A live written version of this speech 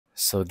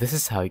So this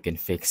is how you can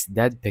fix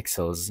dead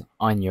pixels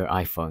on your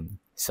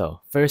iPhone.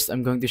 So first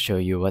I'm going to show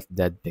you what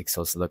dead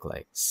pixels look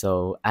like.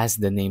 So as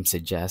the name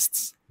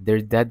suggests, they're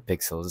dead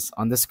pixels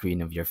on the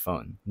screen of your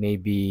phone.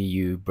 Maybe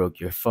you broke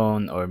your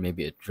phone or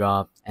maybe it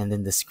dropped and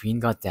then the screen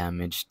got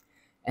damaged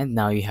and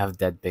now you have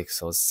dead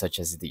pixels such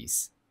as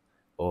these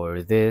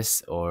or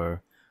this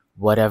or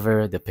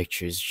whatever the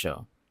pictures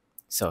show.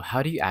 So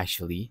how do you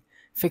actually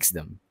fix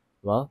them?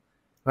 Well,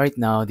 right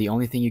now the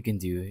only thing you can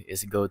do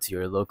is go to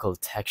your local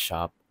tech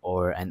shop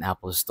or an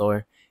Apple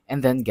store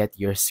and then get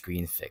your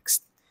screen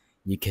fixed.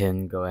 You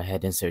can go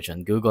ahead and search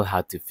on Google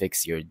how to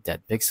fix your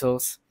dead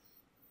pixels,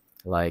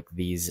 like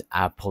these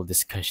Apple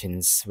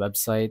discussions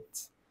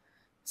websites.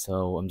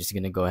 So I'm just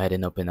gonna go ahead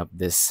and open up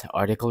this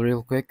article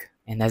real quick.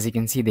 And as you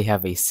can see, they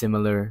have a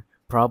similar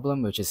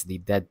problem, which is the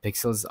dead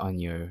pixels on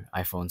your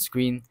iPhone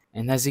screen.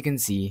 And as you can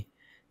see,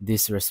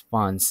 this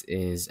response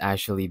is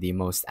actually the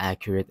most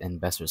accurate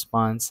and best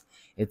response.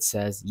 It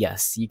says,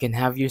 yes, you can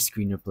have your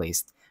screen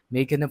replaced.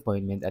 Make an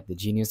appointment at the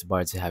Genius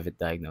Bar to have it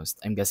diagnosed.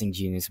 I'm guessing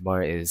Genius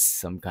Bar is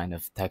some kind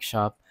of tech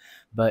shop,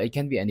 but it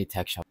can be any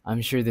tech shop.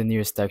 I'm sure the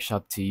nearest tech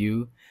shop to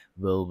you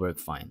will work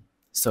fine.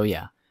 So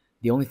yeah,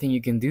 the only thing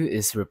you can do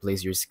is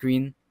replace your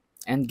screen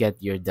and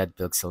get your dead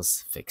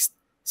pixels fixed.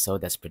 So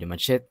that's pretty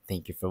much it.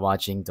 Thank you for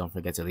watching. Don't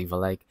forget to leave a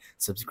like,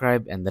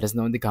 subscribe, and let us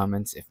know in the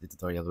comments if the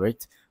tutorial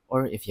worked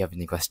or if you have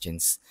any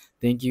questions.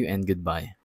 Thank you and goodbye.